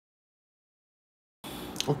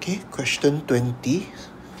Okay, question 20.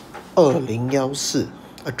 2014.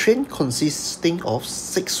 A train consisting of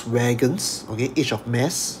 6 wagons, okay, each of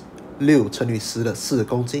mass 6乘以10的4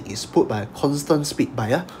公斤 is put by a constant speed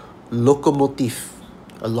by a locomotive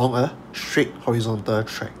along a straight horizontal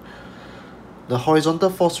track. The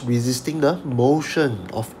horizontal force resisting the motion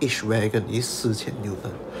of each wagon is 4000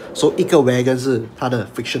 Newton. So 一个 wagon 是它的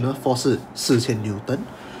frictional force 是4000 Newton.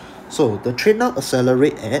 So the train now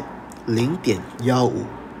accelerate at 0.15.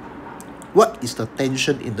 What is the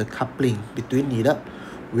tension in the coupling between 你的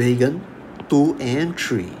wagon 2 and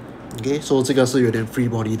 3? Okay, so 这个是有点 free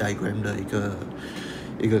body diagram 的一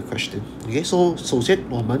个 question. Okay, so 首先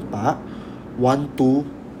我们把 1, 2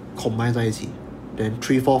 combine 在一起， then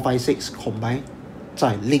 3, 4, 5, 6 combine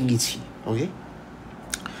在另一起。Okay,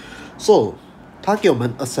 so 它给我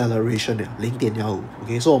们 acceleration 了 0.15.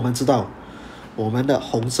 Okay, so 我们知道我们的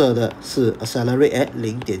红色的是 accelerate at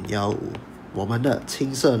 0.15， 我们的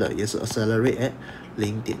青色的也是 accelerate at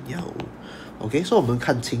 0.15。 OK， 所以我们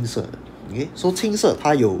看青色的。OK， 所以青色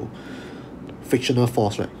它有 frictional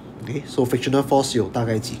force， right？ OK， 所以 frictional force 有大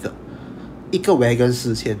概几个？一个 wagon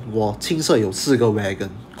 4000，我青色有4个 wagon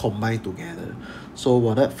combine together， 所以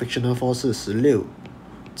我的 frictional force 是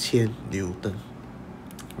16000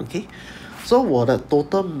 Newton。OK， 所以我的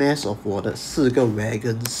total mass of 我的4个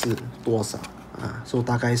wagon 是多少啊？所以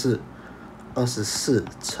大概是24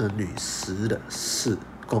乘以10的4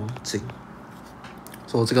公斤。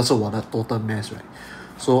所以这个是我的 total mass， right？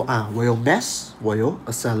 所以我有 mass， 我有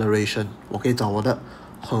acceleration， 我可以找我的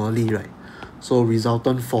合力， right？ So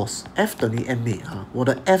resultant force F 等于 ma 我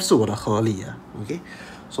的 F 是我的合力，OK？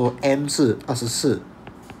 So M 是24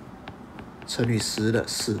乘以10的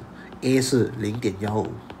4， A 是 0.15，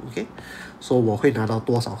 OK？ So 我会拿到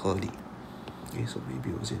多少合力？Okay, so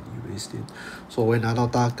maybe 我先 erase 点，所以我会拿到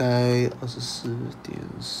大概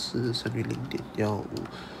 24.4 乘以 0.15，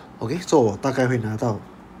 OK， 所以我大概会拿到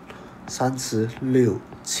36000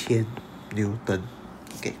 Newton，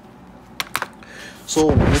 OK， 所以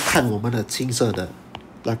我们看我们的青色的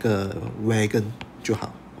那个 wagon 就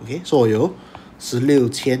好， OK， 所以我有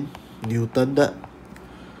16000 Newton 的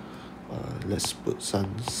let's put 3、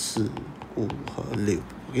4、5和6，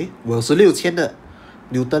 OK， 我有16000的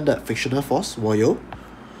Newton 的 frictional force， 我有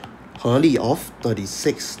合力 of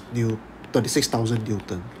 36,000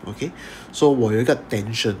 Newton， OK， 所以我有一个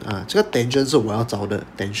tension 这个 tension 是我要找的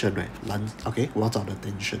tension， right？ OK， 我要找的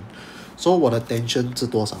tension， 所以我的 tension 是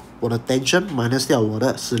多少？我的 tension minus 掉我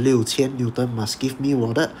的16000 Newton must give me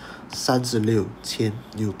我的36000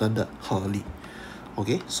 Newton 的合力，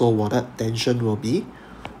 OK， 所以我的 tension will be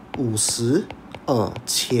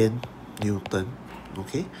 52000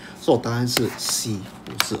 Newton。Okay, so 答案是 C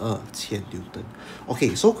 52000 Newton.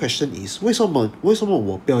 Okay, so question is 为什么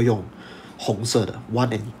我不要用红色的 1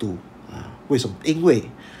 and 2 为什么？因为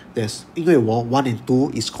我 1 and 2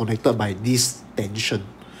 is connected by this tension，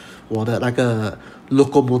 我的那个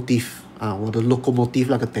locomotive 我的 locomotive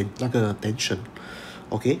那个 tension。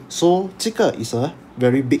 Okay, so 这个 is a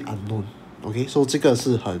very big unknown. Okay, so 这个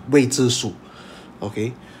是很未知数。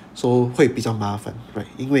Okay, so 会比较麻烦 right？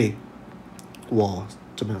 因为我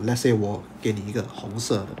怎么样 ？Let's say 我给你一个红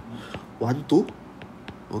色的 1, 2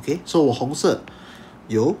 ，OK， 所以我红色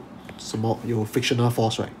有什么？有 frictional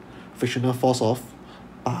force， right？ Frictional force of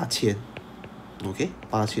 8000 ，OK，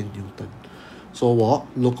 8000 Newton。所以我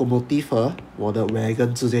locomotive 和我的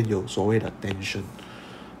wagon 之间有所谓的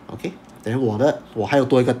tension，OK， 等于我还有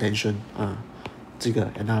多一个 tension 这个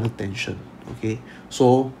another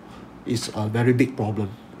tension，OK，so it's a very big problem，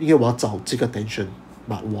 因为我要找这个 tension。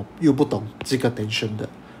我又不懂这个 tension 的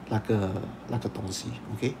那个东西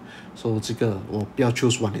 ，OK， 所以这个我不要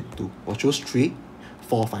choose 1 and 2， 我 choose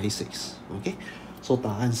 3、4、5、6 ，OK， 所以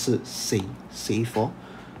答案是 C for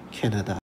Canada。